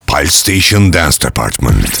PALSTATION Dance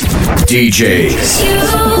Department. DJs. You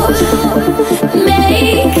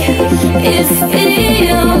make it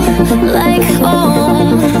feel like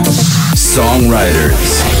home.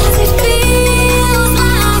 Songwriters. It feels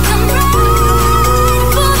like I'm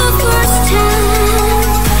right for the first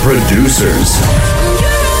time. Producers.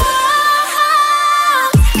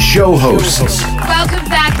 Show hosts. Welcome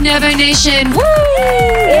back, Nervo Nation. Woo!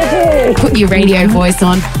 Put your radio voice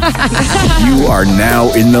on. You are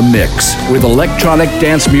now in the mix with electronic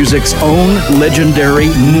dance music's own legendary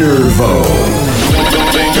Nervo.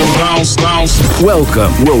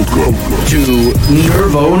 Welcome to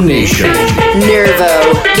Nervo Nation.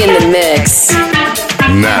 Nervo in the mix.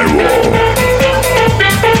 Nervo.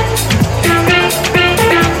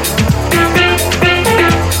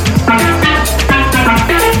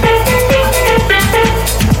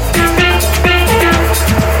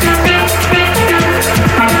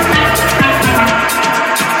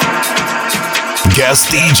 Guest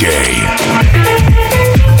DJ.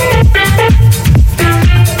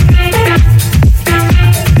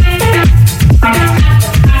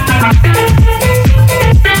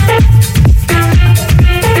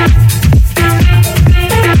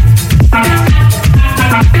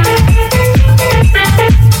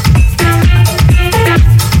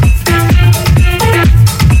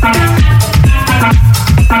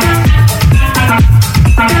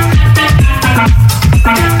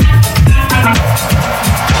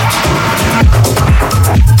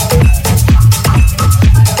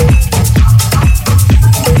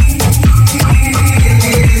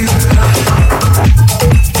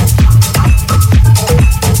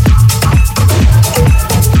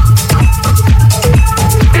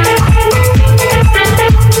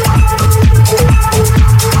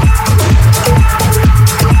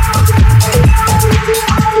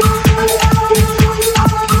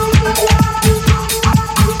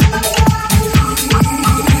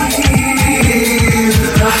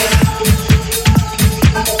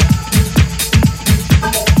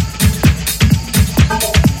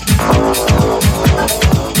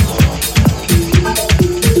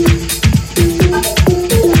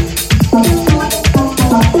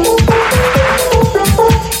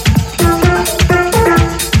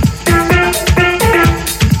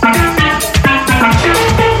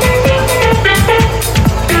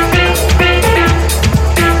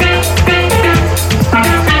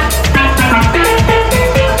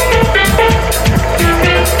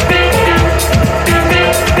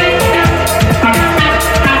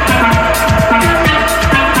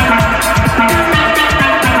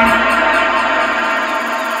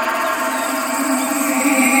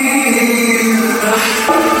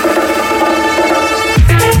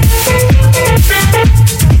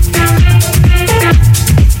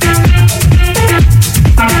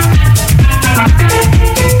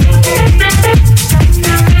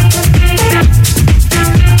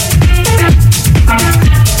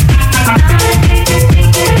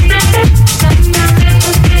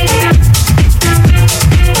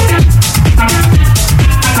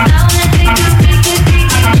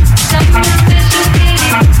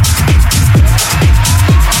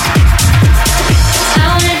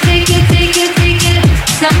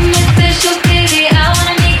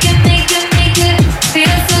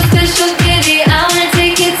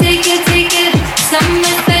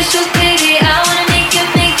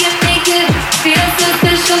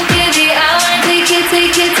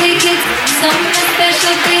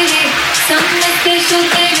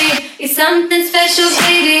 Something special,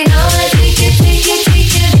 baby. I wanna take it, take it,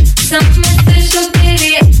 take it. Something special,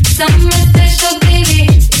 baby. Something special, baby.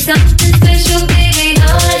 Something special, baby. I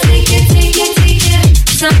wanna take it, take it, take it.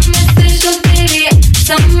 Something special, baby.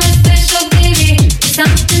 Something special, baby.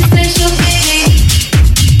 Something special, baby.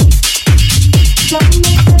 Something special, baby.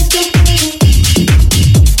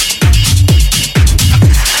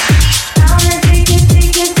 I wanna take it,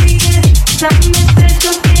 take it, take it. Something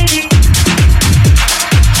special, baby.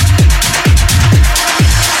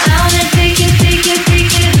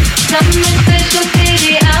 Something special,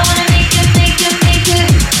 baby. I wanna make it, make it, make it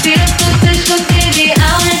feel so special, baby. I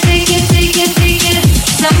wanna take it, take it, take it.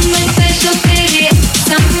 Something special, baby.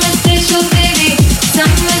 Something special, baby.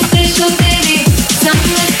 Something special, baby. Something special, baby.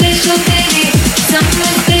 Something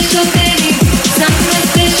special, baby.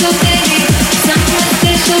 Something special, baby. Something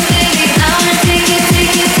special, baby. I wanna take it,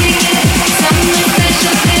 take it, take it. Something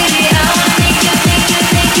special, baby. I wanna make it, make it,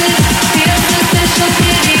 make it feel so special,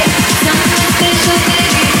 baby. Something special,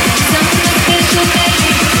 baby. Something special,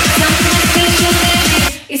 baby. Something special, baby.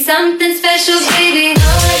 It's something special, baby. I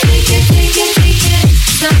wanna take it, take it, take it.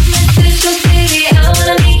 Something special, baby. I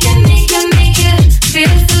wanna make it, make it, make it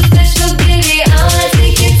feel so special, baby. I wanna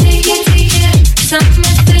take it, take it.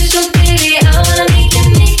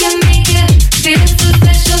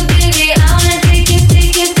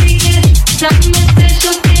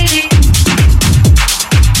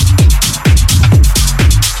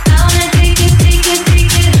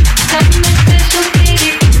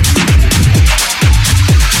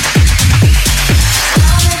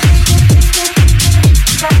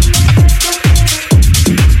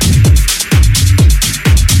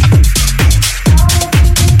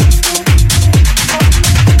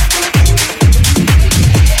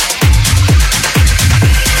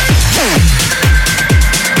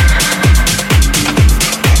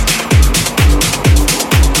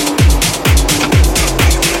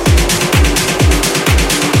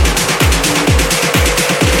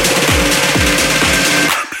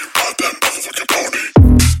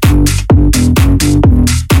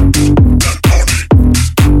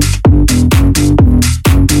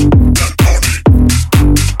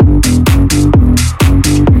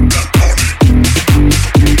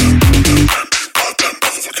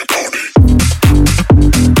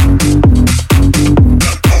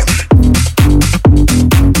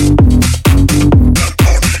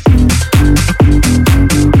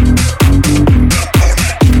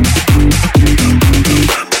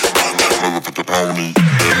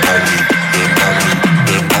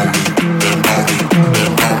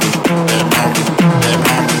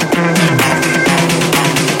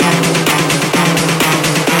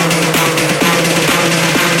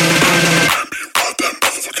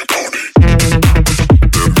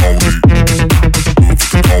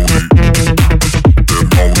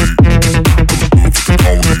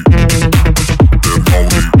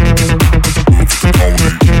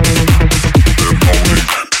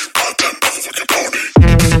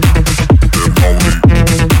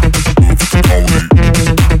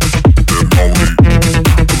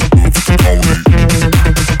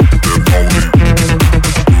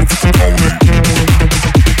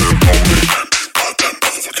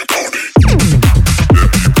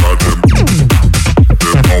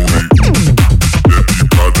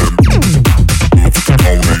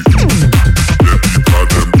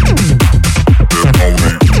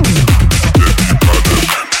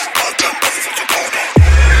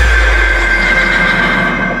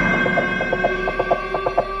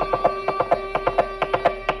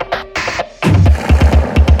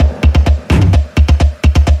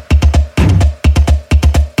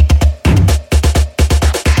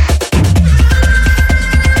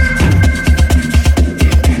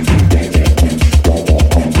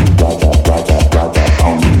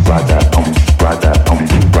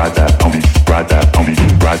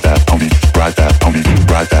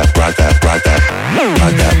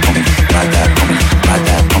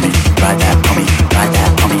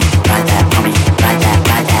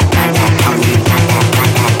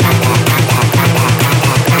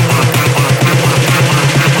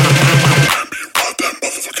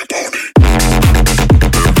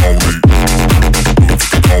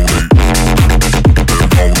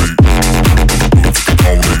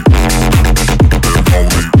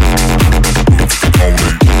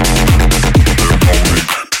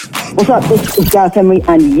 What's up? This is Gareth Emery,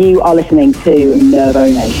 and you are listening to Nervo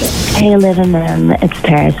Nation. Hey, Living Them, it's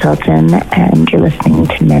Paris Hilton, and you're listening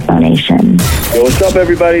to Nervo Nation. Yo, what's up,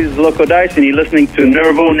 everybody? This is Loco Dice, and you're listening to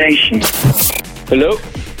Nervo Nation. Hello?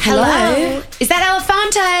 Hello. Is that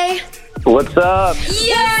Elefante? What's up?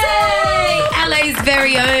 Yay! LA's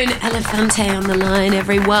very own Elefante on the line,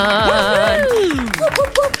 everyone.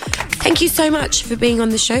 Thank you so much for being on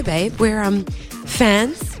the show, babe. We're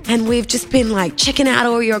fans. And we've just been like checking out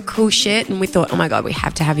all your cool shit, and we thought, oh my God, we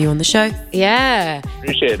have to have you on the show. Yeah.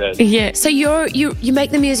 Appreciate it. Yeah. So you make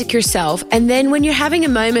the music yourself, and then when you're having a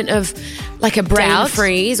moment of like a brain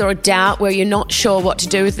freeze or a doubt where you're not sure what to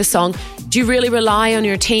do with the song, do you really rely on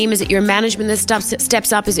your team? Is it your management that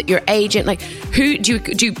steps up? Is it your agent? Like, who do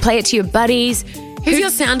you play it to your buddies? Who's your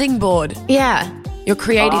sounding board? Yeah. Your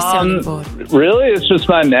creative sounding board. Really, it's just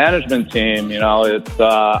my management team. You know, it's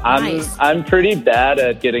Nice. I'm pretty bad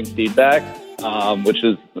at getting feedback, which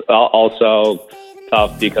is also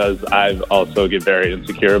tough because I also get very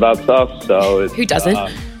insecure about stuff. So it's, Who doesn't?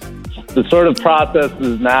 The sort of process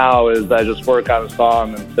now is I just work on a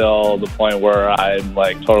song until the point where I'm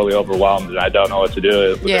like totally overwhelmed and I don't know what to do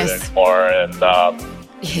with it anymore. And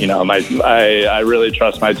you know, I really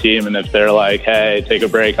trust my team, and if they're like, hey, take a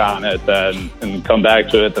break on it, then and come back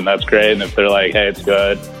to it, then that's great. And if they're like, hey, it's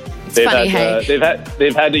good,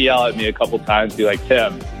 they've had to yell at me a couple times, be like,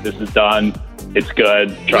 Tim, this is done, it's good,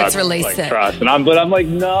 trust. Let's release it. Trust. And I'm like,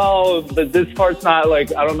 no, but this part's not,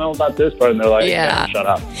 like, I don't know about this part. And they're like, yeah, shut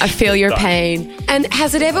up. I feel your pain. And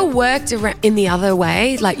has it ever worked in the other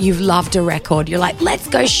way? Like, you've loved a record, you're like, let's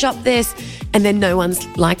go shop this, and then no one's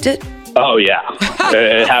liked it? Oh yeah,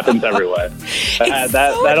 it happens everywhere.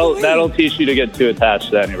 That'll teach you to get too attached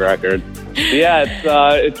to any record. Yeah,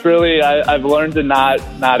 it's really I've learned to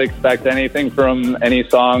not expect anything from any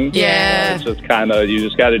song. Yeah, it's just kind of, you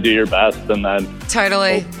just got to do your best, and then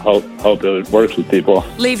totally hope it works with people.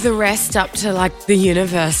 Leave the rest up to like the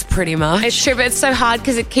universe, pretty much. It's true, but it's so hard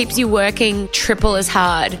because it keeps you working triple as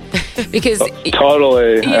hard. Because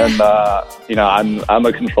totally, yeah. And you know, I'm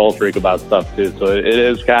a control freak about stuff too, so it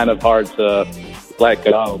is kind of hard to let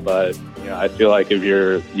go, but. You know, I feel like if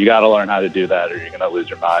you got to learn how to do that, or you're going to lose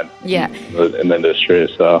your mind. Yeah. In the industry,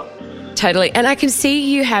 so. Totally. And I can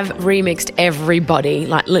see you have remixed everybody,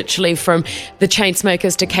 like literally from the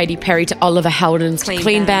Chainsmokers to Katy Perry to Oliver Heldens to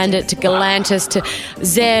Clean Bandit to Galantis to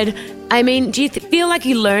Zed. I mean, do you feel like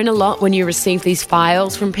you learn a lot when you receive these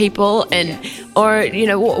files from people, or you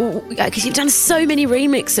know, because you've done so many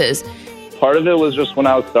remixes? Part of it was just when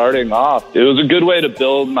I was starting off. It was a good way to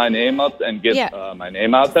build my name up and get my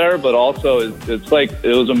name out there, but also it's like,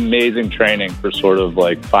 it was amazing training for sort of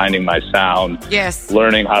like finding my sound,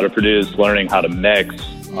 learning how to produce, learning how to mix.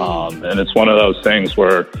 And it's one of those things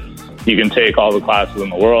where you can take all the classes in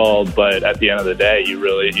the world, but at the end of the day,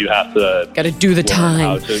 you have to... Got to do the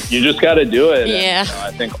time. You just got to do it. Yeah. And, you know,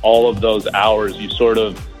 I think all of those hours, you sort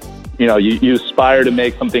of... You know, you aspire to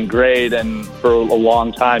make something great, and for a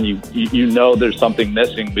long time, you know there's something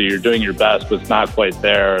missing, but you're doing your best, but it's not quite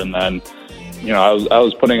there. And then, you know, I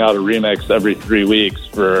was putting out a remix every 3 weeks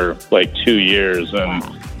for like 2 years, and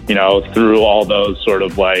you know, through all those sort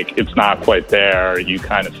of like, it's not quite there, you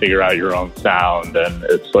kind of figure out your own sound, and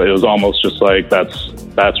it was almost just like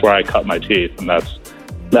that's where I cut my teeth, and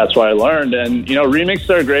that's what I learned. And, you know, remixes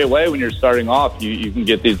are a great way when you're starting off. You can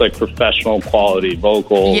get these like professional quality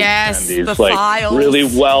vocals and these like files. really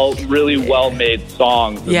well made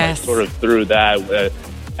songs. And like, sort of through that,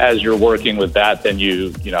 as you're working with that, then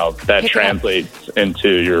you know, that translates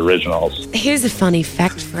into your originals. Here's a funny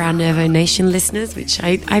fact for our Nervo Nation listeners, which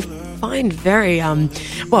I find very,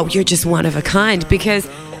 well, you're just one of a kind, because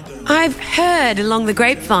I've heard along the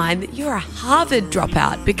grapevine that you're a Harvard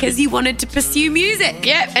dropout because you wanted to pursue music.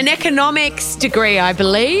 Yep, an economics degree, I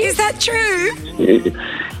believe. Is that true?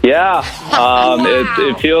 Yeah.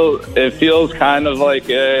 It feels kind of like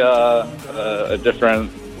a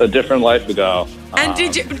different life ago. And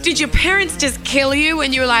did your parents just kill you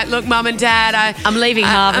when you were like, look, Mum and Dad, I'm leaving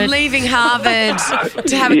Harvard. I'm leaving Harvard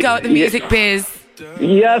to have a go at the music biz?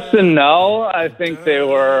 Yes and no. I think they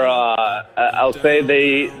were, I'll say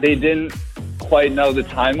they didn't quite know the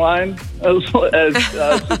timeline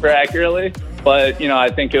as super accurately. But, you know,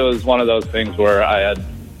 I think it was one of those things where I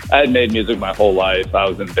had made music my whole life. I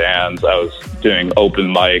was in bands. I was doing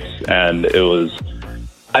open mics. And it was,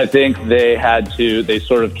 I think they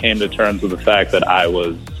sort of came to terms with the fact that I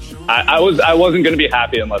wasn't going to be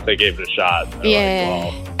happy unless I gave it a shot. Yeah.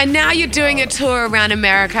 Like, well, and now you're doing a tour around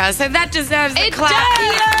America, so that deserves a clap.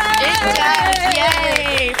 It does.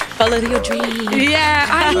 Yay! Follow your dreams. Yeah,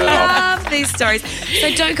 I love these stories. So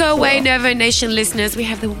don't go away, Nervo Nation listeners. We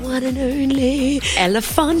have the one and only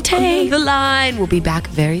Elefante on the line. We'll be back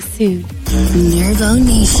very soon. Nervo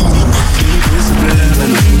Nation.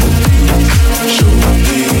 Show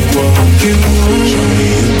me what you want. Show me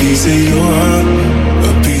a piece of your heart,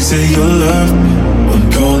 a piece of your love. I'm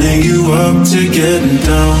calling you up to getting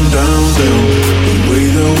down, down, down. The way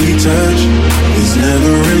that we touch is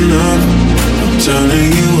never enough. I'm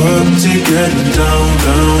turning you up to getting down,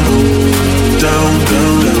 down, down,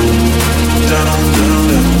 down, down, down,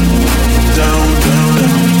 down, down,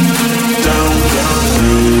 down, down,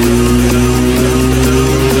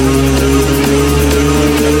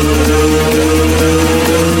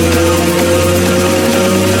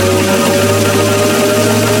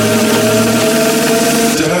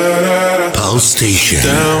 down, PALSTATIon.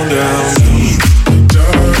 down, down.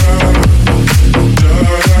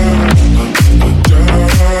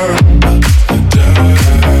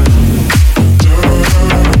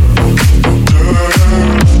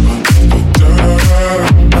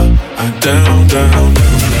 Down, down, down.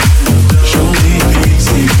 Show me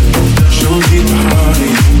easy, show me party.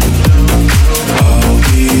 I'll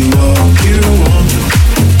be what you want,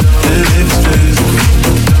 and it's physical.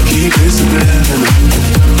 Keep it subliminal.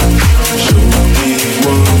 Show me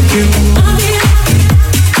what you want.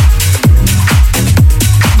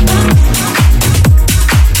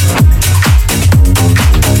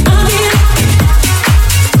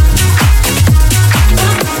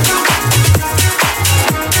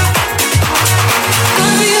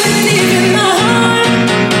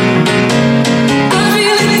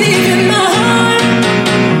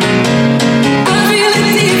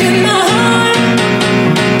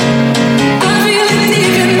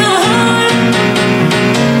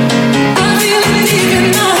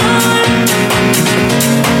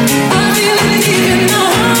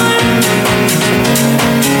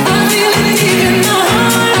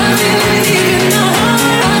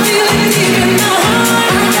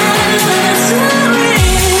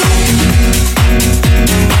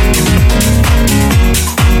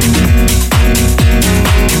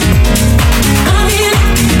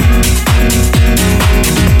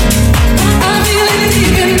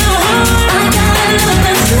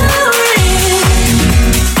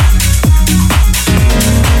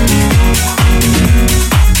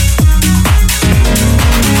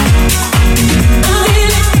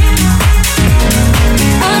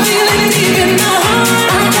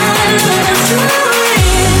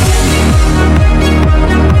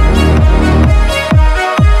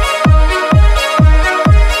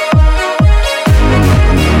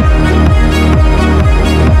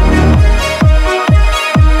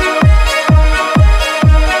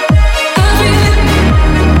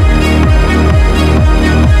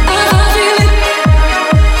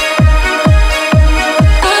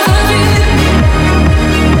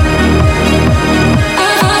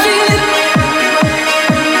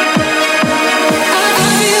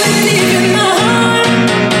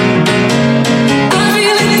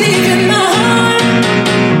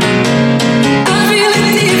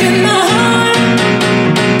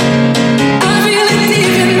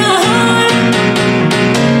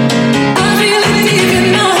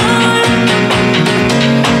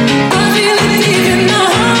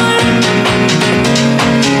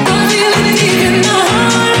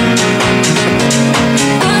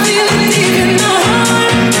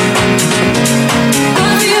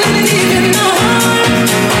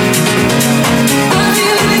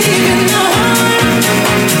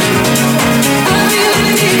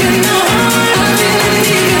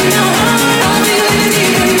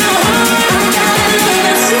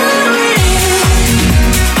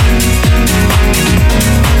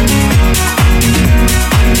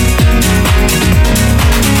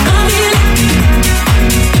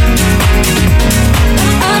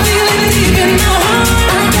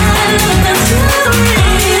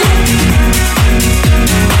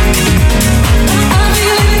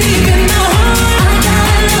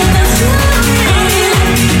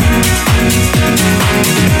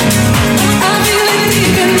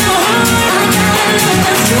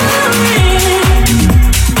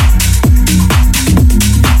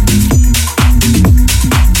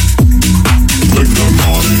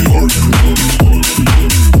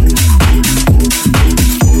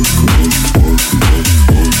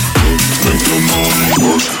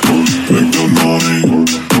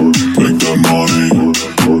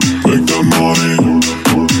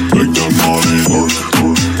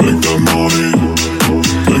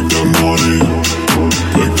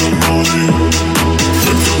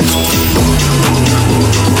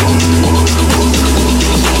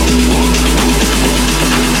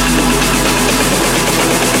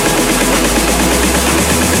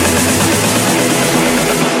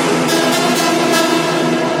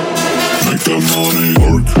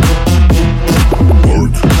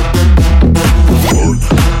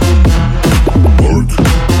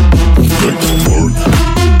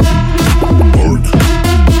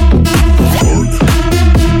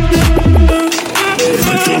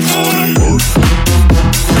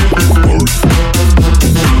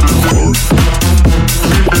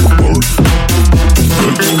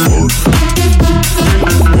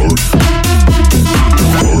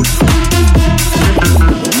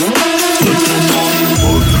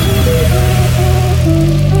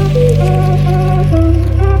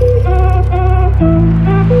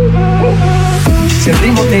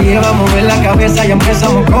 lleva a mover la cabeza y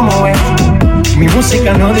empezamos como es. Mi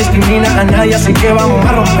música no discrimina a nadie, así que vamos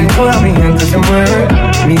a romper. Toda mi gente se mueve.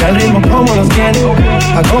 Mira el ritmo como los tiene.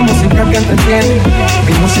 Hago música que entretiene.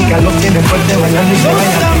 Mi música los tiene fuerte bailando y se baila.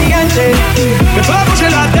 ¿Dónde está mi gente? Que vamos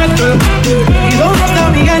en la teta. ¿Y dónde está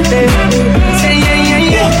mi gente? Say yeah, yeah,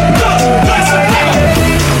 yeah.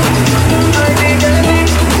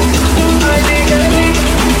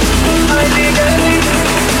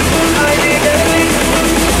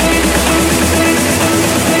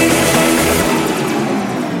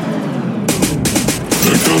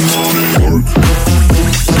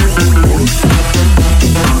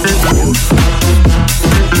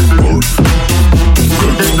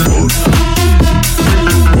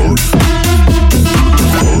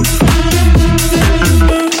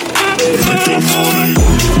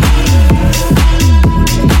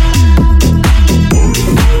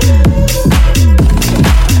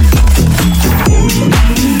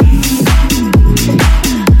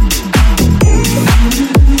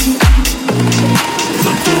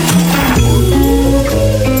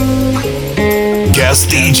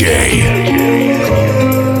 Guestdj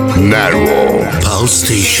Nervo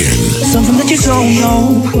PALSTATIon. Something that you don't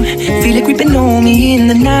know. Feel it creeping on me in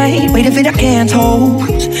the night. Weight of it I can't hold.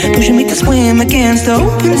 Pushing me to swim against the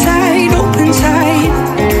open tide, open tide.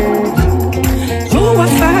 Oh, I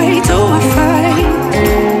fight, oh, I fight.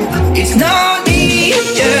 It's not me,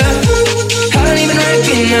 yeah. I don't even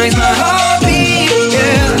recognize my heartbeat,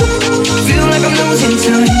 yeah. Feel like I'm losing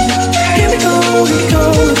time. Here we go again.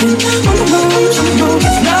 On the road, on the road.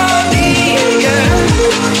 It's not me, yeah.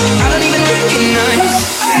 I don't even recognize.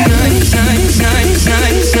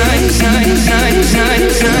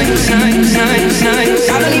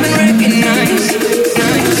 I don't even recognize.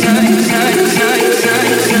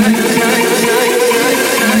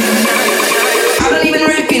 I don't even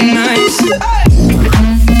recognize.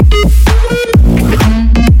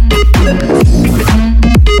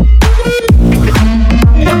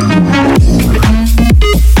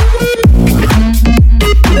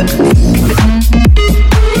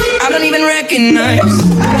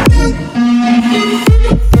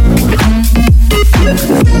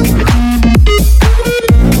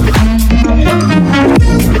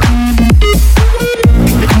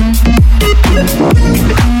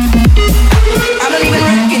 I don't even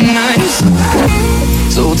recognize.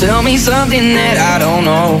 Tell me something that I don't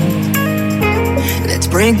know. Let's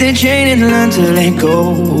break the chain and learn to let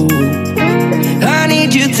go. I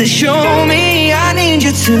need you to show me, I need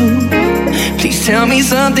you to. Please tell me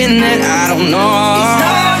something that I don't know. It's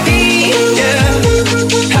not me, yeah.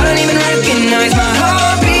 I don't even recognize my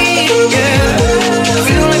heartbeat, yeah.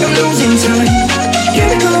 Feel like I'm losing time. Here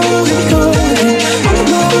we go, here we go. On the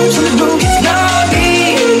road, on the road. It's not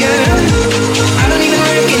me, yeah. I don't even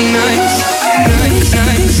recognize.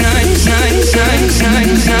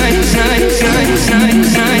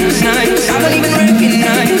 I don't even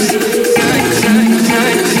recognize.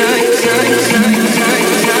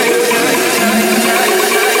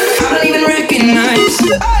 I don't even recognize.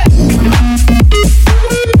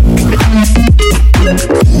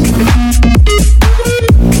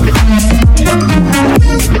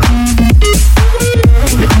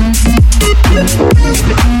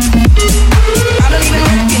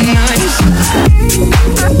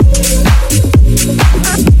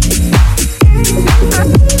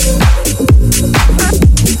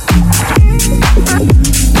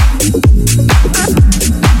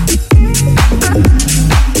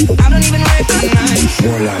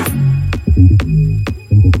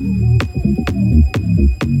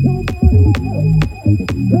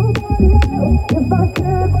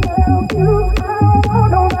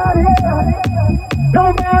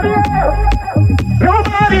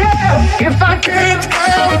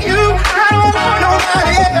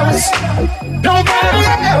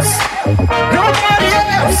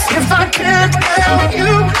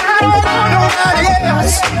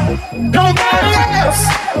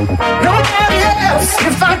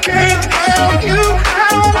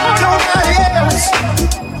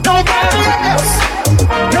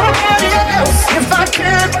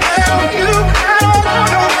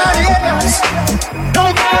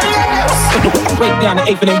 Break down the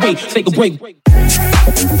eighth and then wait, take a break.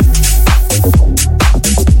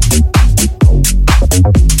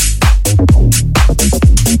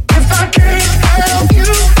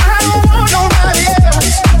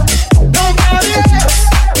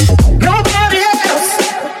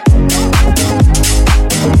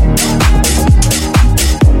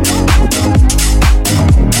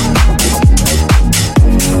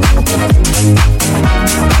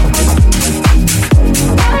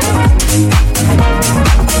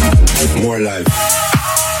 More life.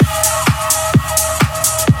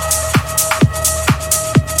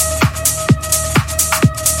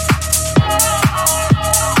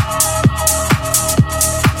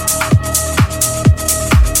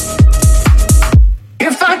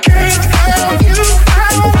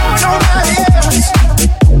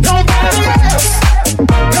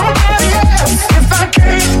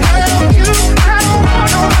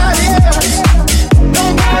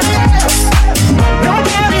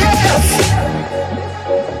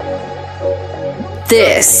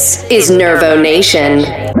 This is Nervo Nation.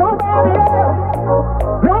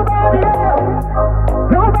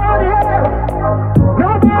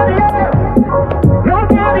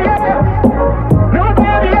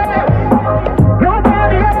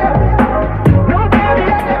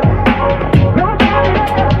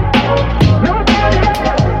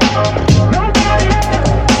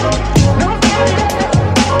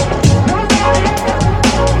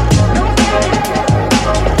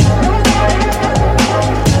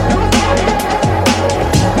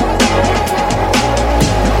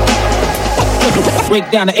 Break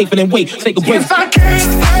down the eighth and then wait, take a break. If I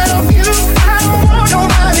can't have you, I don't want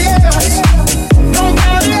nobody else.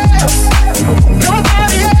 Nobody else.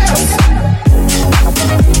 Nobody else.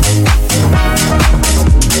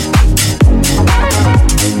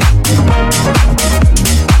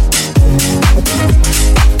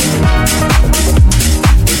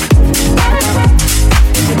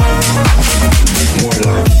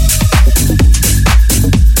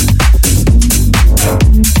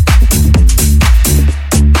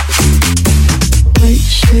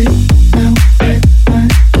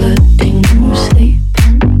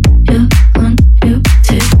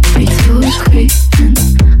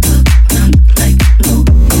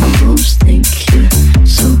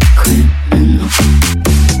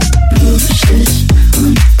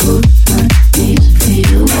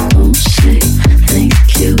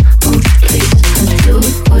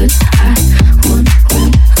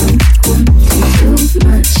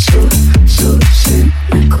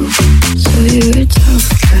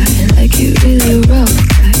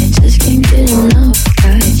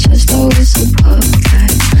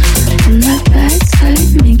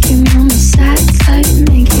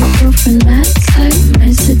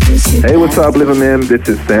 What's up, Live Mim? This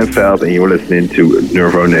is Sam Feld, and you're listening to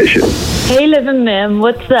Nervo Nation. Hey, Live Mim,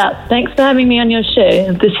 what's up? Thanks for having me on your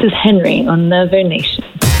show. This is Henry on Nervo Nation.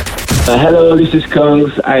 Hello, this is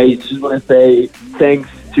Kongs. I just want to say thanks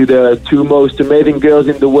to the two most amazing girls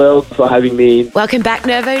in the world for having me. Welcome back,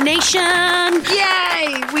 Nervo Nation.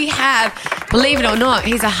 Yay! We have, believe it or not,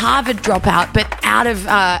 he's a Harvard dropout, but out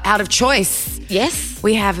of choice. Yes.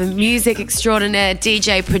 We have a music extraordinaire,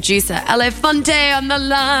 DJ, producer, Elefante on the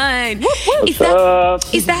line.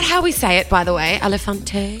 Is that how we say it, by the way?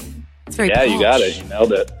 Elefante? It's very posh. You got it. You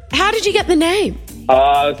nailed it. How did you get the name?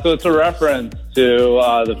 So it's a reference to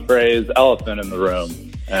the phrase elephant in the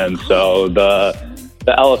room. And so the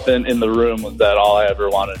elephant in the room was that all I ever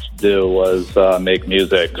wanted to do was make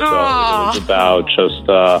music. So it was about just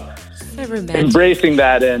embracing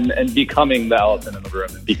that and becoming the elephant in the room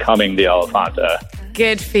and becoming the elefante.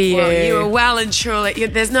 Good for you. Well, you were well and truly.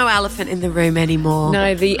 There's no elephant in the room anymore.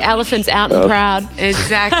 No, the elephant's out and proud.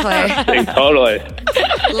 Exactly. Totally.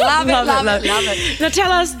 Love it. Now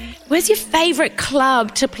tell us, where's your favorite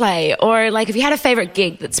club to play? Or like if you had a favorite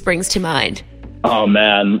gig that springs to mind? Oh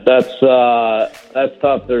man, that's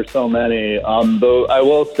tough. There's so many. Though I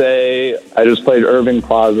will say I just played Irving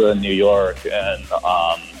Plaza in New York, and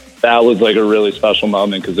that was like a really special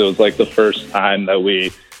moment because it was like the first time that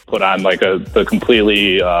we put on like the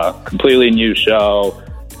completely new show.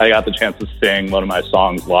 I got the chance to sing one of my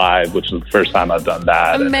songs live, which is the first time I've done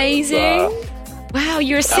that. Amazing. Wow,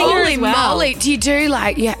 you're a singer as well. Molly, do you do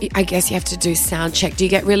like, I guess you have to do sound check. Do you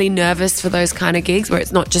get really nervous for those kind of gigs where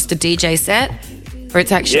it's not just a DJ set? Or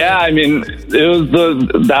it's actually... Yeah, I mean,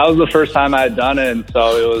 that was the first time I had done it. And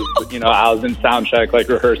so it was, I was in sound check, like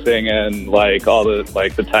rehearsing, and like all the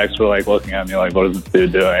techs were like looking at me like, what is this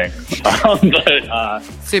dude doing?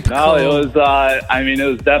 Super cool. No, it was, it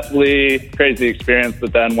was definitely a crazy experience.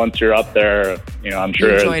 But then once you're up there, I'm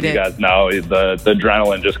sure as you guys know, the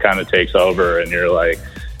adrenaline just kind of takes over, and you're like,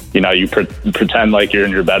 you pretend like you're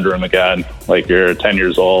in your bedroom again, like you're 10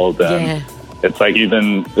 years old. And it's like you've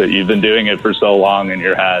been doing it for so long in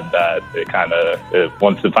your head that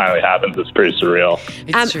once it finally happens, it's pretty surreal.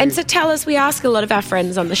 And so tell us, we ask a lot of our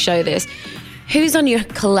friends on the show this, who's on your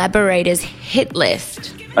collaborators' hit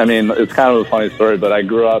list? I mean, it's kind of a funny story, but I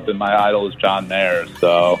grew up and my idol is John Mayer,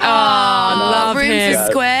 so... love Rooms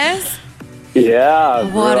and Squares? Yeah.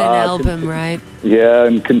 What an album, right? Yeah,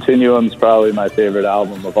 and Continuum's probably my favorite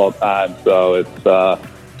album of all time, so it's that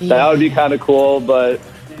would be kind of cool, but...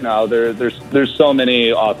 there's so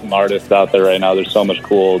many awesome artists out there right now. There's so much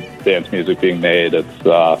cool dance music being made. It's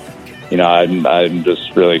I'm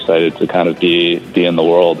just really excited to kind of be in the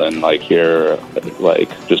world and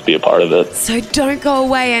just be a part of it. So don't go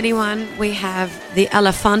away, anyone. We have the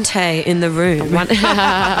Elefante in the room.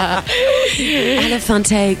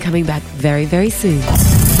 Elefante coming back very, very soon.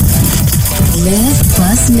 Live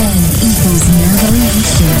plus men equals Nervo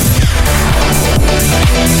Nation.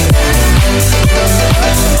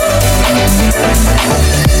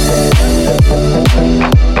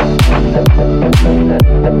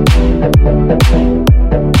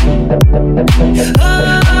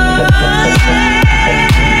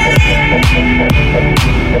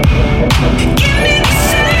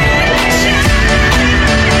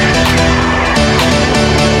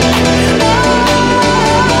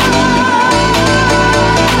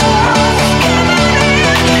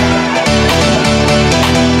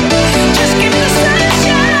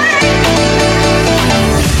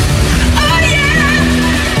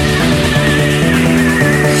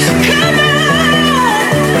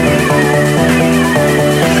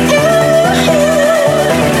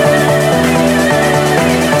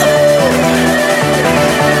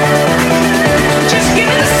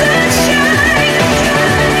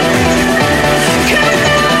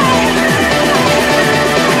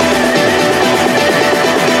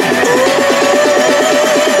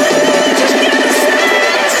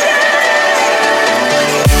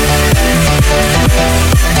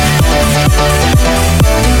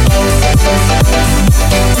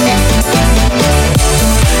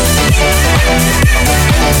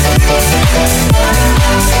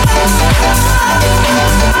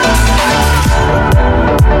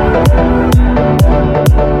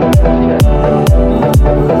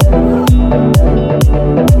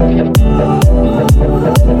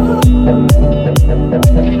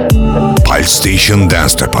 PALSTATION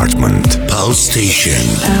Dance Department. PALSTATION.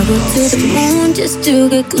 I go to the moon just to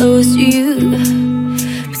get close to you.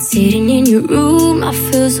 But sitting in your room, I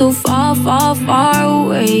feel so far, far, far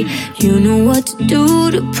away. You know what to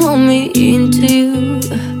do to pull me into you.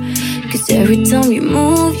 Cause every time you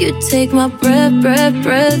move, you take my breath, breath,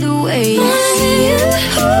 breath away.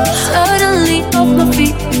 Suddenly off my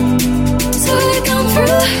feet, so you come through,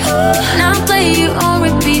 and I play you on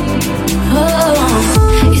repeat.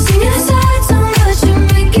 Oh, you sing it sad song, but you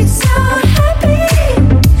make it sound happy.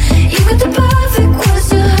 You got the perfect words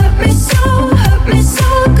to hurt me so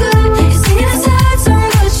good. You sing it sad song,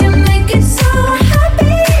 but you make it sound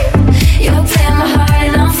happy. You're playing my heart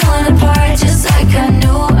and I'm falling apart just like I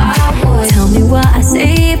knew I would. Tell me why I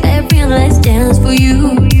saved every last dance for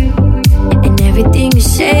you, and everything you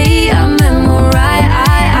say I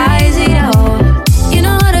memorize it all. You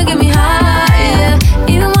know how to get me high, yeah.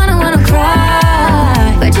 Even when I wanna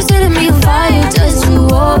cry, but you're setting me on fire just to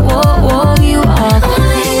warm you up.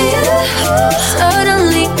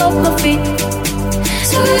 Suddenly off my feet,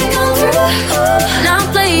 so you come through, and I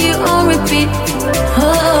play you on repeat. Oh,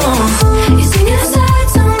 you sing it a sad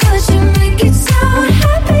song, but you make it sound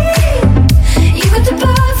happy. You got the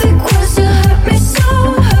perfect words to hurt me so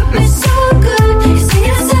good. You sing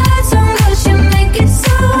it a sad song, but you make it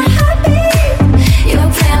sound happy.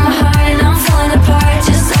 You're playing my heart and I'm falling apart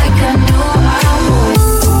just like I knew I would.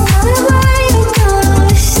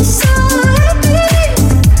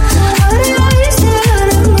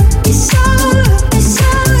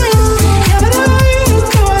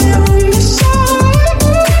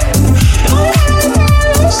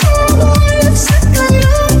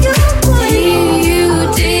 You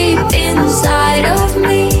deep inside of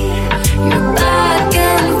me, you're back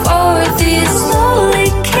and forth, it slowly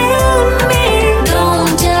killing me.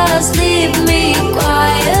 Don't just leave me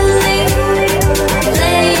quietly.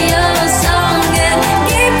 Play your song and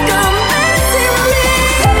keep coming to me.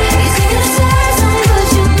 You sing a sad song, but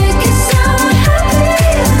you make it sound happy.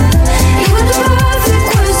 You got the perfect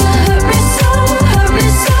words to hurt me so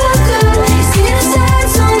good. You sing a sad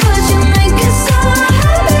song, but you make it sound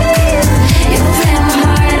happy. You're playing my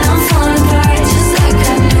heart and I'm falling apart just like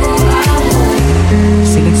I knew I would.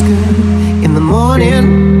 She looks good in the morning,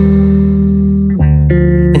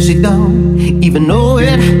 and she don't even know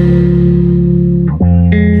it.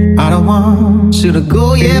 I don't want you to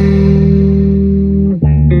go yet.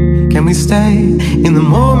 Can we stay in the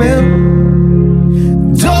moment?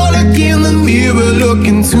 Don't look in the mirror, look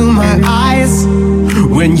into my eyes.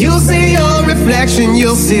 When you see your reflection,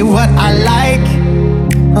 you'll see what I like.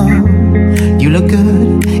 You look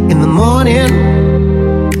good in the morning,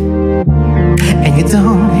 and you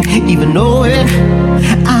don't even know it.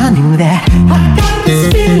 I knew that. I got this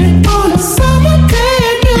feeling on a summer day.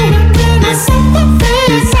 I knew it when I saw her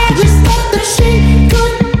face. I just thought that she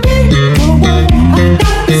could be the one. I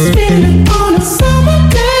got this feeling on a summer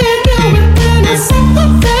day. I knew it when I saw her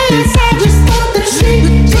face. I just thought that she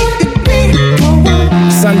could be the one.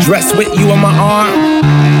 Sundress with you on my arm.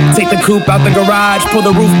 Take the coupe out the garage, pull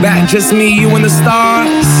the roof back, just me, you and the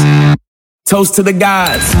stars. Toast to the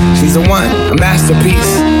gods, she's a one, a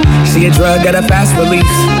masterpiece. She a drug at a fast release.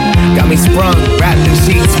 Got me sprung, wrapped in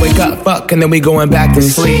sheets. Wake up, fuck, and then we going back to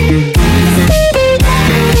sleep.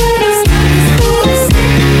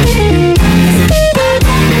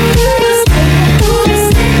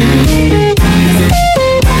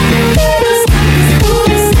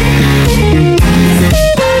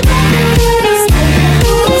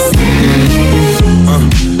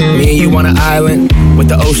 island with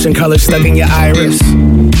the ocean color stuck in your iris.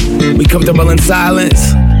 We comfortable in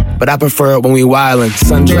silence, but I prefer it when we wildin'.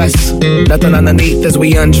 Sundress, nothing underneath as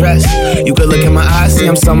we undress. You could look in my eyes, see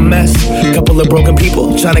I'm some mess. Couple of broken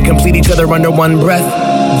people trying to complete each other under one breath.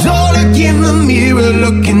 Don't look in the mirror,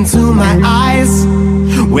 look into my eyes.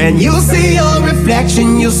 When you see your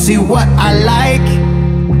reflection, you'll see what I like.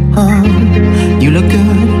 You look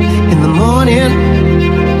good in the morning,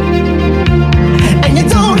 and you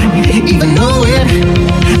don't even know it.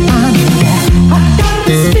 I got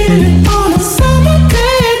this feeling on a summer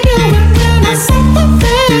day. Knew it when I saw the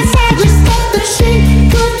face. I just thought that she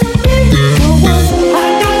could be the one. I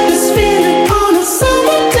got this feeling on a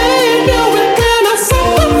summer day. Knew it when I saw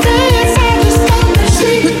the face. I just thought that she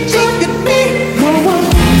could be the one.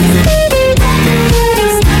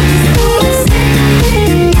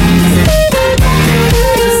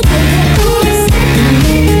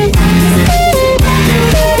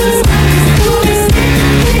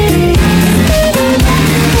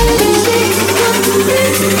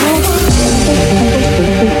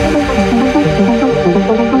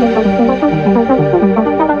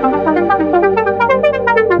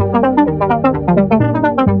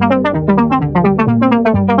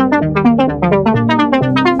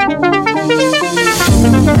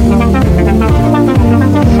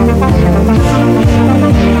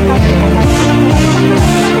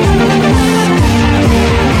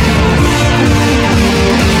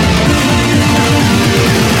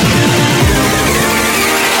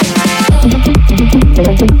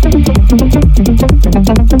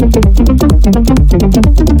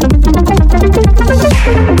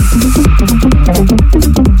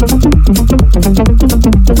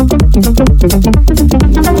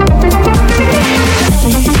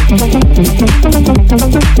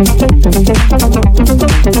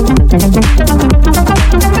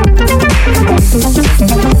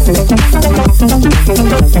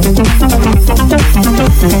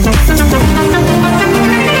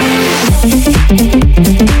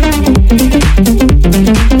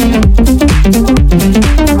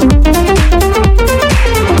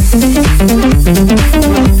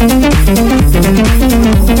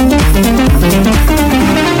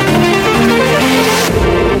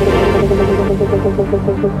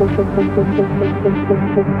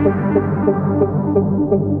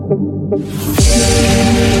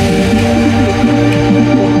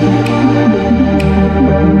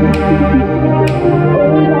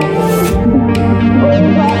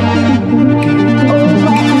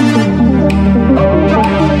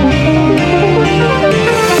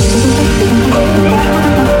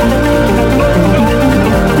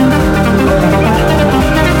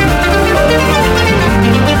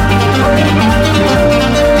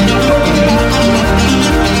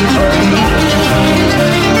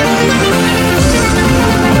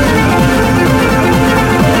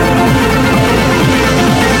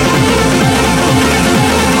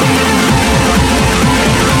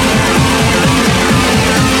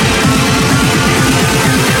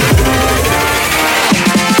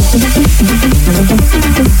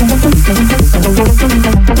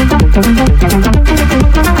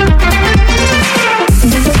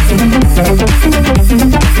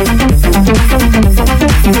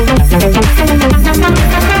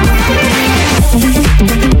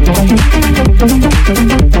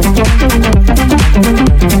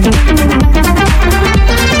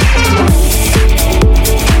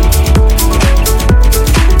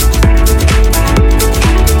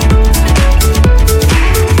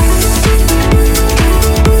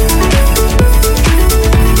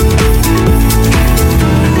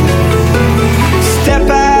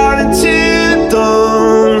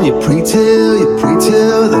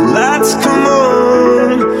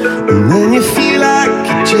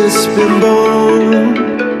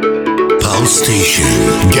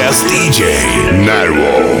 PALSTATION. Guestdj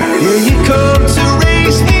Nervo. Here you come to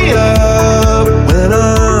raise me up when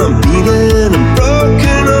I'm beaten and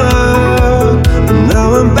broken up. And now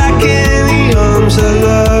I'm back in the arms of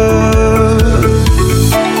love.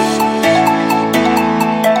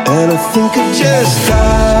 And I think I just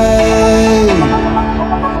died.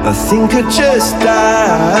 I think I just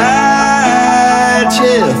died.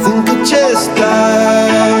 Yeah, I think I just died.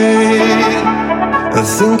 I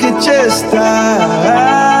think it just died.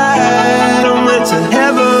 I went to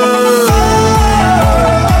heaven.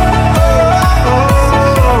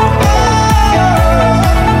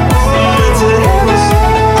 I went to heaven.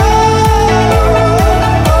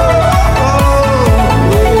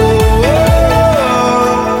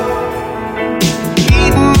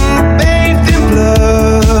 Eaten, bathed in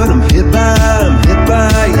blood. I'm hit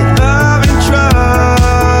by your loving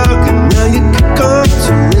drug. And now you could come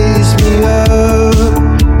to raise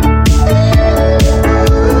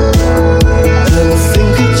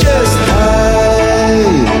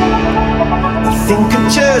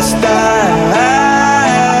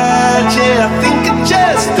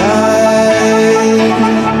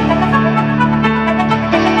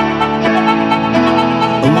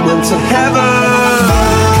to heaven.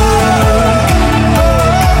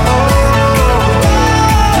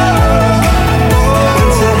 Went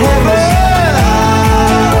to heaven.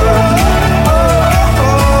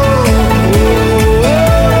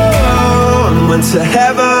 Went to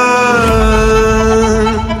heaven.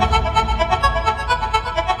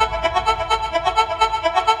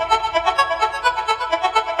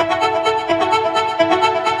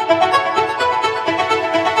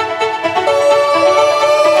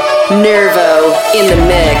 Nervo in the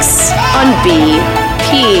mix on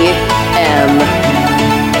BPM.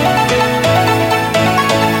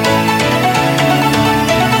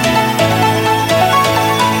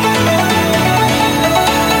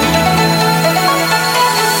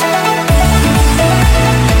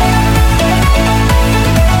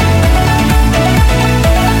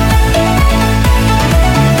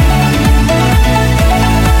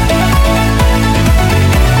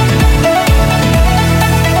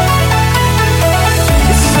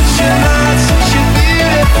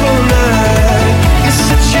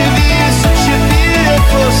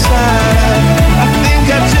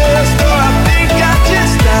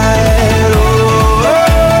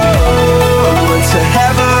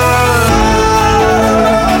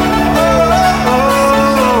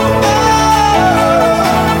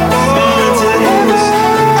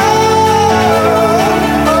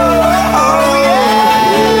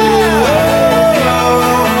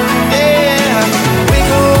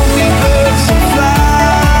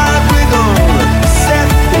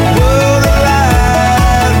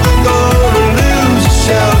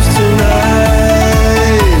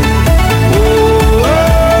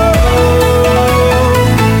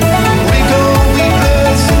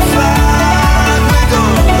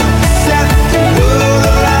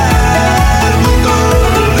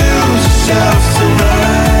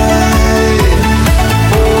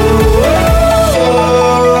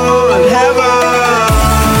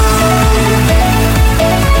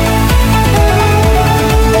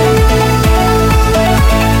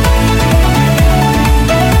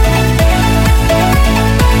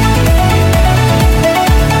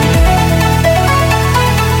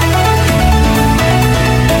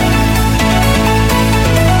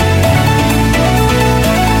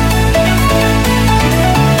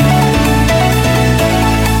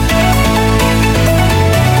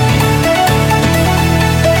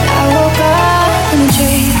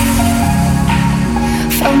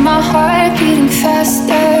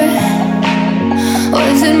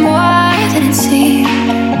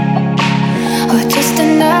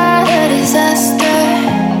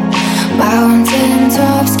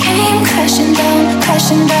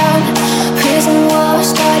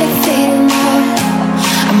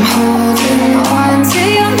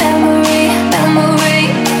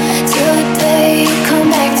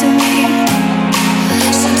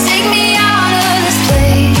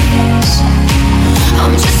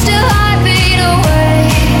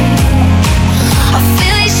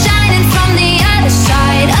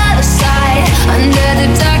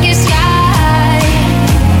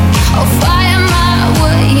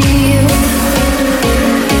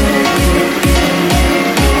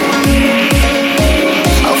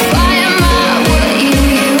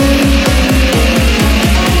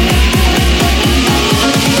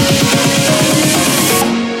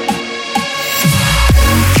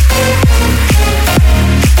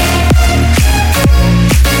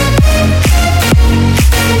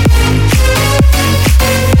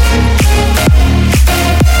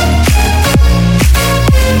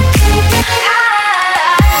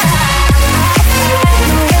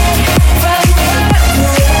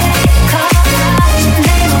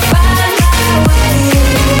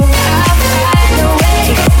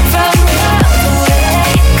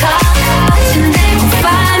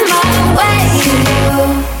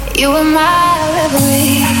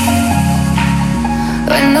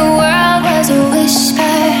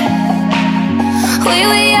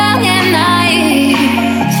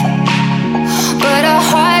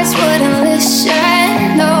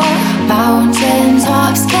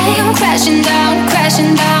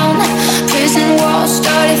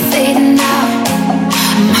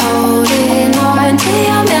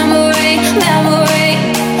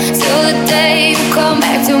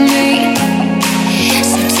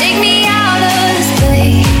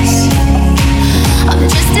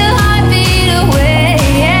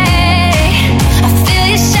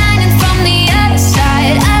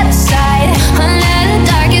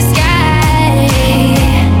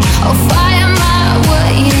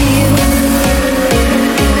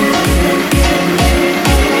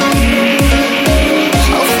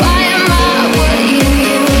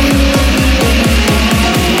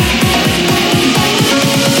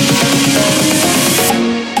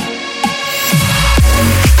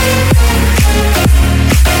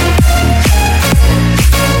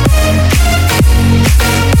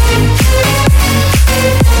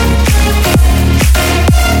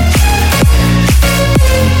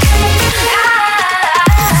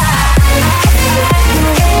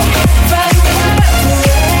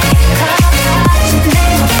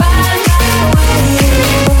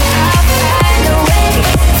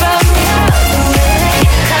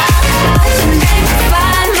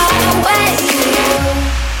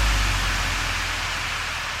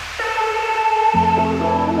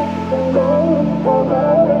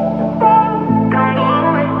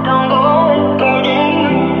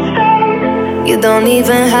 don't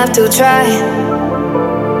even have to try.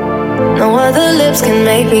 No other lips can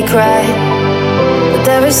make me cry. But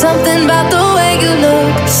there is something about the way you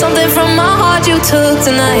look, something from my heart you took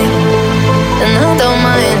tonight, and I don't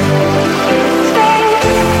mind.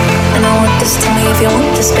 And I want this, tell me if you want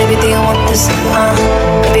this, baby, do you want this?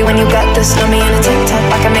 Baby, when you got this, love me in a tank top,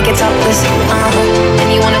 I can make it topless. And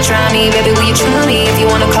you wanna try me, baby, will you try me if you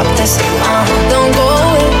wanna cop this? Don't go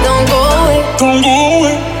away, don't go away, don't go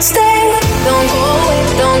away. Stay, don't go away,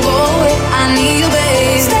 don't go away. I need you,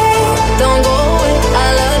 babe. Stay, don't go away. I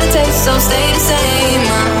love the taste, so stay the same.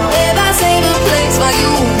 If I save a place for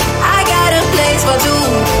you, I got a place for two.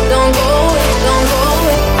 Don't go away, don't go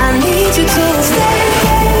away. I need you to stay.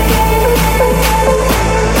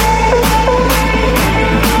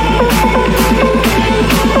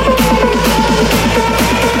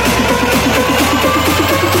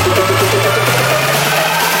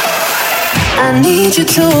 I need you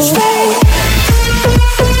to stay.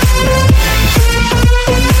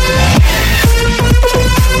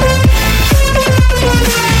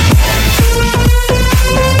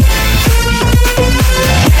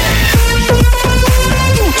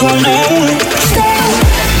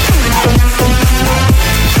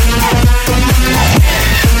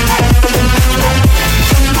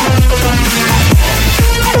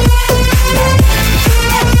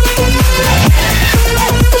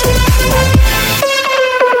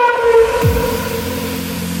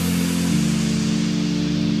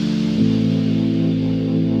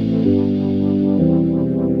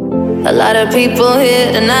 A lot of people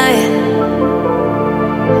here tonight,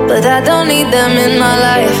 but I don't need them in my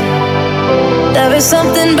life. There is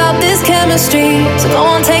something about this chemistry, so go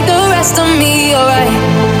on, take the rest of me, alright?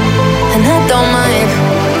 And I don't mind.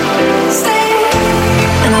 Stay.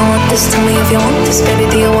 And I want this, tell me if you want this, baby,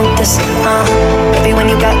 do you want this? Baby, when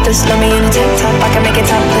you got this, love me in a tank top, I can make it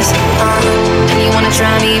topless. And you wanna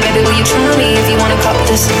try me, baby, will you try me if you wanna cop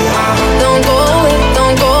this? Don't go away,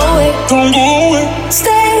 don't go away, don't go away.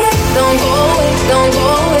 Stay. Don't go away, don't go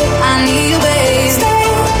away. I need you, babe. Stay,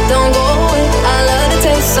 don't go away. I love the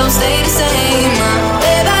taste, so stay the same.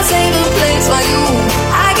 If I save a place for you,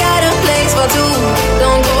 I got a place for two.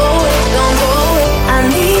 Don't go away, don't go away. I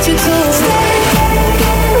need you to stay.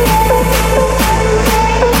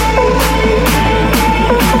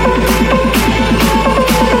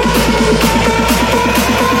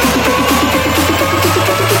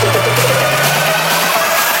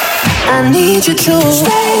 I need you to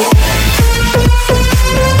stay.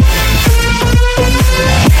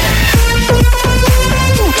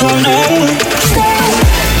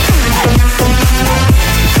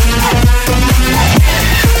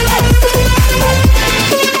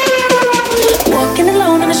 Walking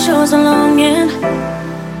alone and the shores are longing.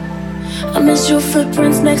 I miss your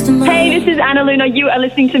footprints next to mine. Hey, this is Anna Luna. You are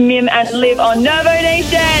listening to Mim and Liv on Nervo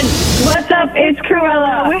Nation. What's up? It's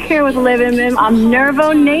Cruella. We're here with Liv and Mim on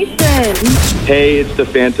Nervo Nation. Hey, it's the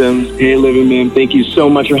Phantoms. Hey, Liv and Mim. Thank you so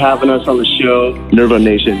much for having us on the show. Nervo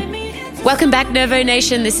Nation. Welcome back, Nervo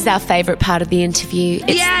Nation. This is our favourite part of the interview.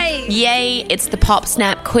 Yay! Yay! It's the Pop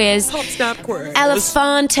Snap Quiz. Pop Snap Quiz.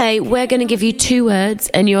 Elefante, we're going to give you 2 words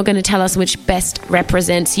and you're going to tell us which best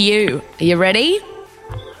represents you. Are you ready?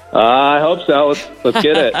 I hope so. Let's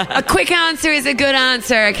get it. A quick answer is a good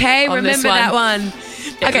answer, okay? On Remember that one.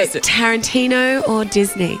 Okay, Tarantino or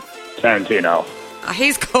Disney? Tarantino. Oh,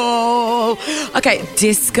 he's cool. Okay,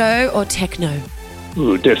 disco or techno?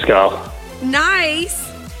 Ooh, disco.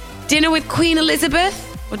 Nice. Dinner with Queen Elizabeth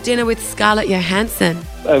or dinner with Scarlett Johansson?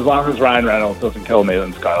 As long as Ryan Reynolds doesn't kill me,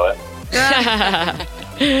 then Scarlett.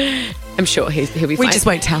 I'm sure he'll be fine. We just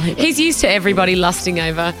won't tell him. He's used to everybody lusting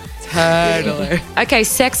over. Totally. Okay,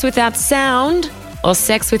 sex without sound or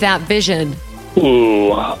sex without vision?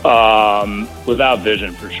 Ooh, without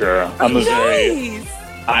vision for sure. I'm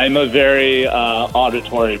a very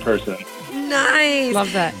auditory person. Nice.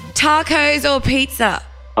 Love that. Tacos or pizza?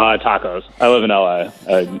 Tacos. I live in LA.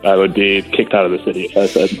 I would be kicked out of the city if I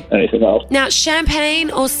said anything else. Now, champagne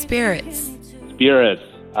or spirits? Spirits.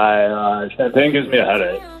 Champagne gives me a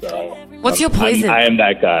headache. So what's your poison? I am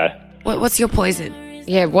that guy. What's your poison?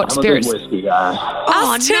 Yeah, what I'm spirits? I'm a big whiskey guy.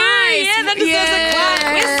 Oh, nice. Yeah, that deserves a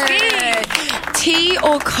clap. Whiskey. Tea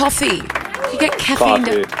or coffee? You get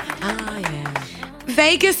caffeine. Yeah.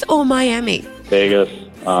 Vegas or Miami? Vegas.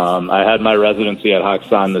 I had my residency at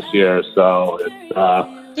Haksan this year, so it's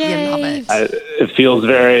you love it. It feels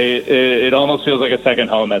it almost feels like a second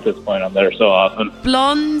home at this point. I'm there so often.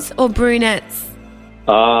 Blondes or brunettes?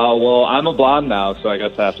 Well, I'm a blonde now, so I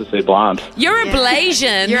guess I have to say blonde. You're a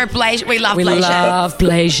Blasian. You're a Blasian. We love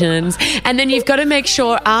Blasians. And then you've got to make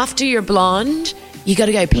sure after you're blonde, you got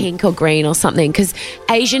to go pink or green or something, because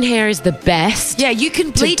Asian hair is the best. Yeah, you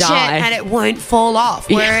can bleach it and it won't fall off.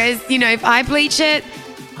 Whereas, if I bleach it,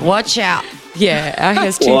 watch out. Yeah, our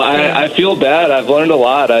hair's too Well, I feel bad. I've learned a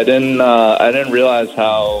lot. I didn't realize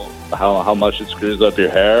how much it screws up your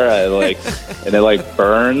hair. And it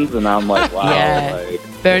burns, and I'm like, wow. Yeah.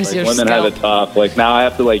 Burns your women scalp. have it tough. Now I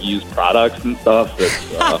have to use products and stuff.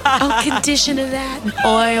 Conditioner that,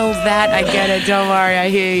 oil that. I get it. Don't worry, I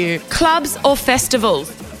hear you. Clubs or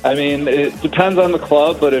festivals? I mean, it depends on the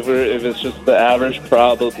club, but if it's just the average,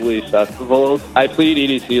 probably festivals. I played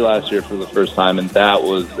EDC last year for the first time, and that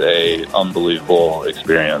was a unbelievable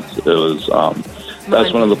experience. It was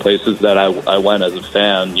that's one of the places that I went as a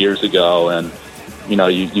fan years ago, and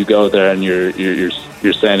you go there and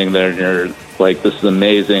you're standing there and you're like, this is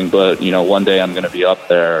amazing, but one day I'm going to be up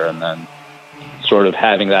there, and then sort of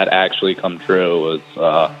having that actually come true was.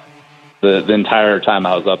 The entire time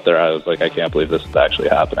I was up there, I was like, I can't believe this is actually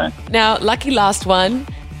happening. Now, lucky last one.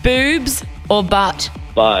 Boobs or butt?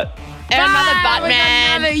 Butt. Another butt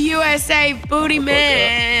man. Another USA booty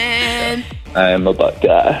man. I am a butt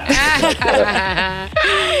guy.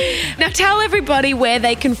 Now, tell everybody where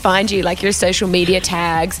they can find you, like your social media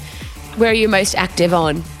tags. Where are you most active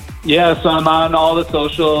on? Yeah, so I'm on all the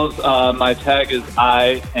socials. My tag is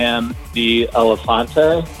I am the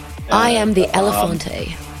Elefante. I am the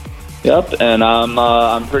Elefante. Yep, and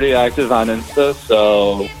I'm pretty active on Insta,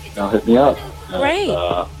 so hit me up. Great.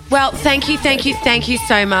 Well, thank you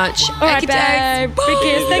so much. All right, babe. Big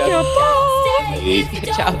kiss. Thank you. Bye.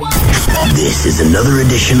 Ciao. This is another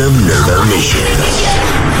edition of Nervo Nation.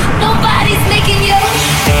 Nobody's making you.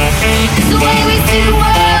 It's the way we see the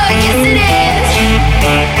world. Yes, it is.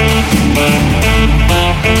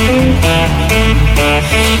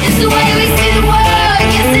 It's the way we see the world.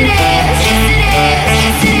 Yes, it is. Yes,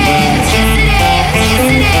 it is. Yes, it is.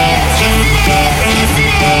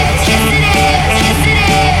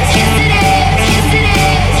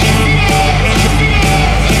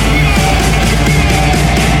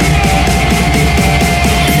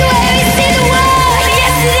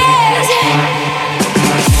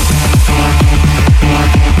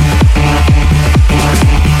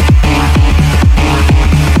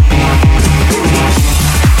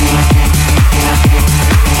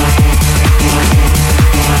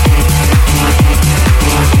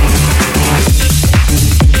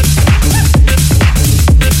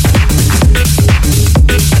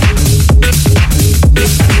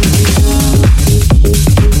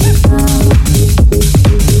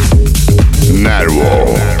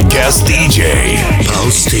 Guestdj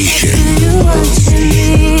PALSTATION.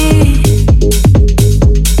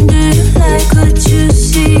 Do you like what you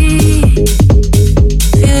see?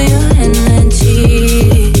 Feel your energy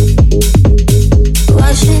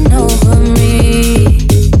washing over me.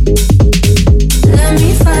 Let me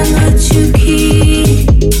find what you keep.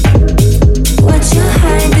 What you're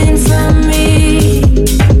hiding from me.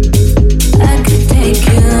 I could take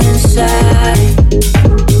you inside.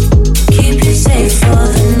 Keep you safe for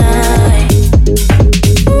the night.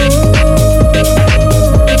 Ooh.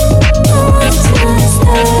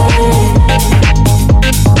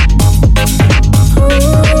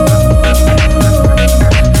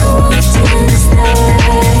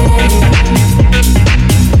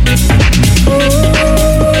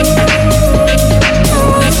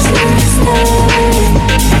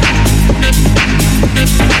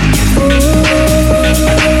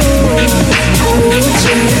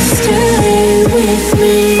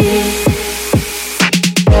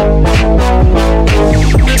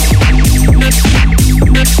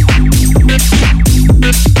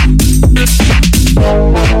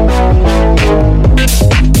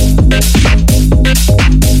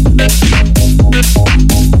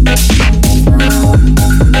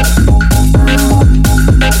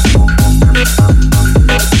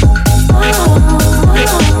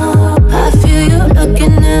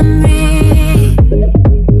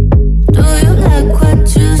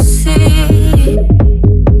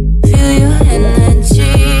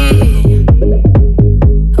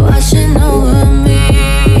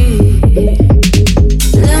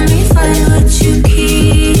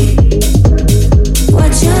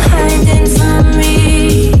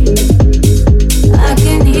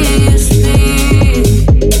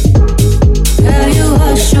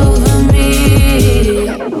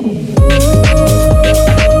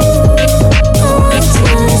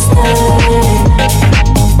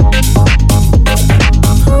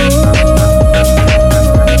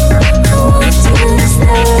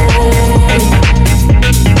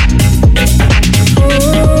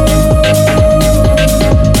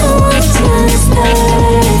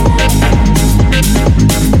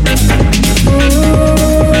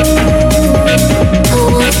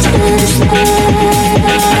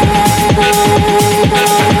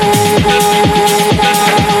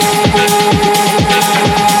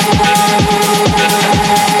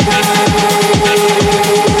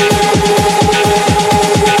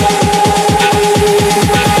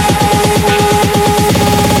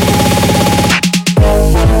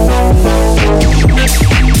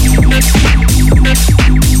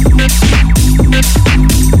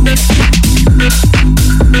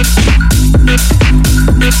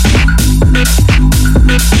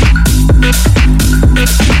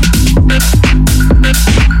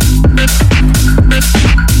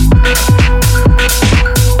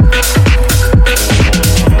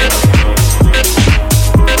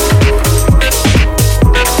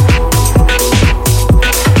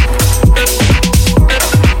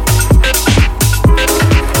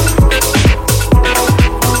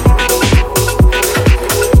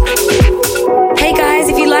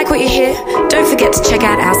 what you hear? Don't forget to check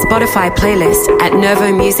out our Spotify playlist at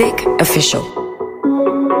Nervo Music Official.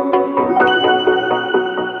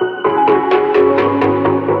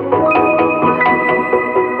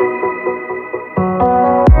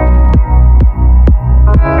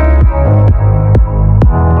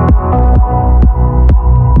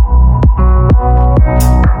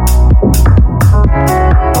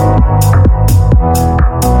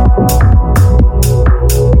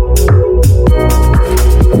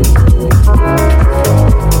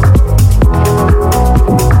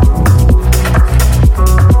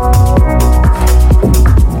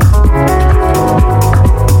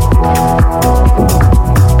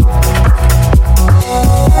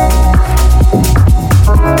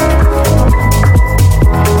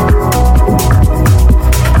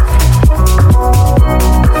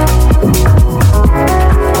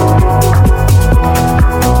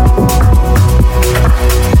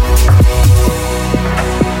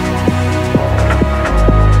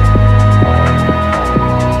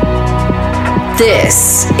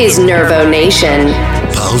 This is Nervo Nation.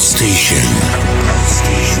 PALSTATION.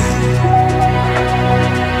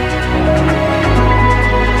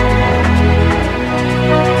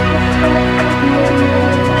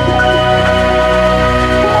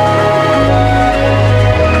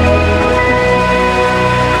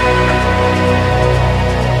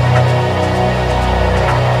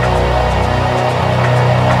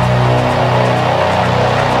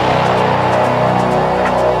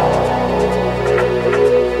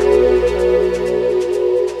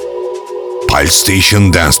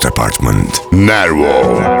 PALSTATION Dance Department.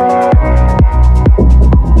 Nervo.